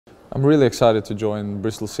I'm really excited to join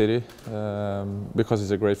Bristol City because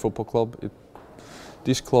it's a great football club.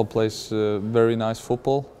 This club plays very nice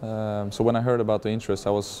football, so when I heard about the interest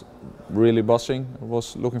I was really buzzing. I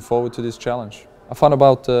was looking forward to this challenge. I found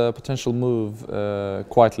about the potential move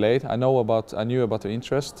quite late. I knew about the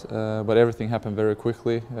interest, but everything happened very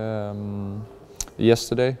quickly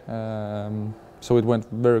yesterday, so it went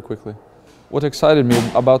very quickly. What excited me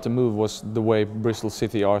about the move was the way Bristol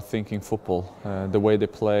City are thinking football, the way they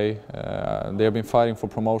play. They have been fighting for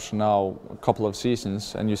promotion now a couple of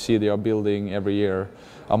seasons, and you see they are building every year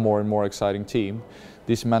a more and more exciting team.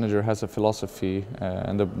 This manager has a philosophy,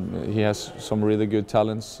 and he has some really good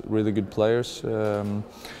talents, really good players.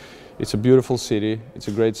 It's a beautiful city, it's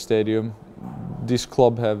a great stadium. This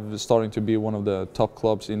club have starting to be one of the top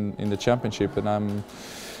clubs in the championship, and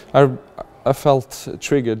I felt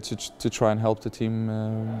triggered to try and help the team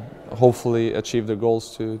hopefully achieve their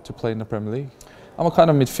goals to play in the Premier League. I'm a kind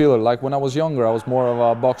of midfielder. Like when I was younger, I was more of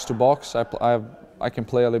a box-to-box. I can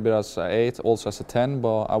play a little bit as an 8, also as a 10,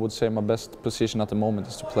 but I would say my best position at the moment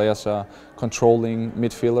is to play as a controlling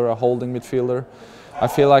midfielder, a holding midfielder. I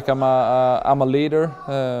feel like I'm a leader,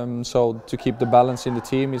 so to keep the balance in the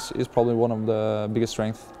team is probably one of the biggest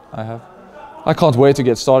strengths I have. I can't wait to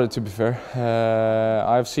get started, to be fair.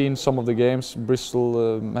 I've seen some of the games.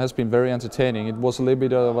 Bristol has been very entertaining. It was a little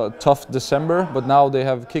bit of a tough December, but now they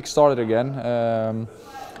have kick-started again, and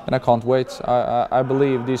I can't wait. I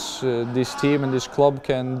believe this team and this club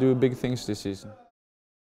can do big things this season.